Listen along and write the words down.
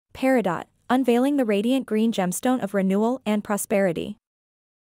Peridot, unveiling the radiant green gemstone of renewal and prosperity.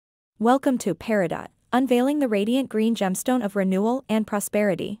 Welcome to Peridot, unveiling the radiant green gemstone of renewal and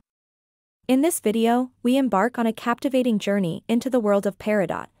prosperity. In this video, we embark on a captivating journey into the world of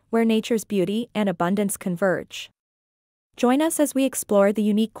Peridot, where nature's beauty and abundance converge. Join us as we explore the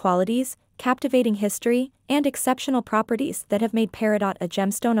unique qualities, captivating history, and exceptional properties that have made Peridot a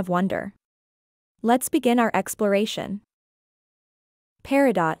gemstone of wonder. Let's begin our exploration.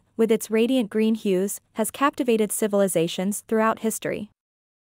 Peridot, with its radiant green hues, has captivated civilizations throughout history.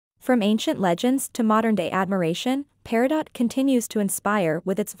 From ancient legends to modern-day admiration, Peridot continues to inspire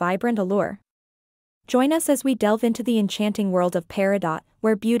with its vibrant allure. Join us as we delve into the enchanting world of Peridot,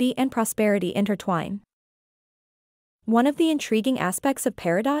 where beauty and prosperity intertwine. One of the intriguing aspects of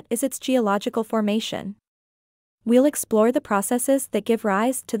Peridot is its geological formation. We'll explore the processes that give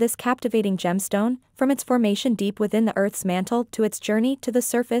rise to this captivating gemstone, from its formation deep within the Earth's mantle to its journey to the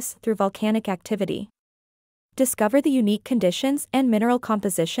surface through volcanic activity. Discover the unique conditions and mineral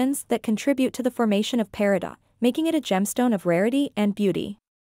compositions that contribute to the formation of Peridot, making it a gemstone of rarity and beauty.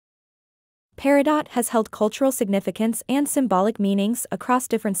 Peridot has held cultural significance and symbolic meanings across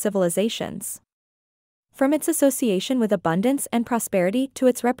different civilizations. From its association with abundance and prosperity to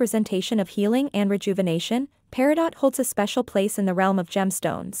its representation of healing and rejuvenation, Peridot holds a special place in the realm of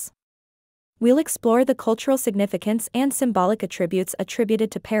gemstones. We'll explore the cultural significance and symbolic attributes attributed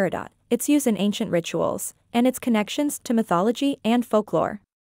to Peridot, its use in ancient rituals, and its connections to mythology and folklore.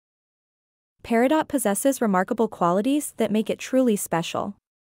 Peridot possesses remarkable qualities that make it truly special.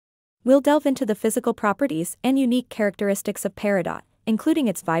 We'll delve into the physical properties and unique characteristics of Peridot, including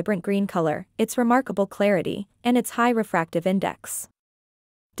its vibrant green color, its remarkable clarity, and its high refractive index.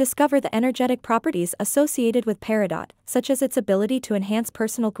 Discover the energetic properties associated with Peridot, such as its ability to enhance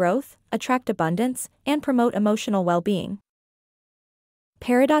personal growth, attract abundance, and promote emotional well-being.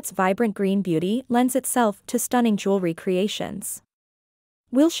 Peridot's vibrant green beauty lends itself to stunning jewelry creations.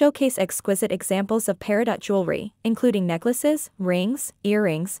 We'll showcase exquisite examples of Peridot jewelry, including necklaces, rings,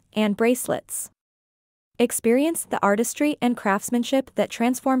 earrings, and bracelets. Experience the artistry and craftsmanship that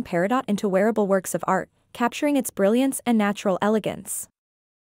transform Peridot into wearable works of art, capturing its brilliance and natural elegance.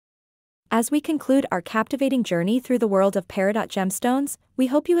 As we conclude our captivating journey through the world of Peridot gemstones, we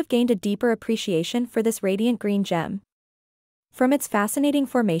hope you have gained a deeper appreciation for this radiant green gem. From its fascinating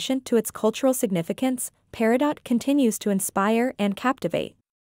formation to its cultural significance, Peridot continues to inspire and captivate.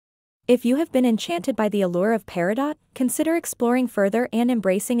 If you have been enchanted by the allure of Peridot, consider exploring further and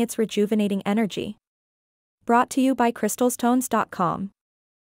embracing its rejuvenating energy. Brought to you by crystalstones.com.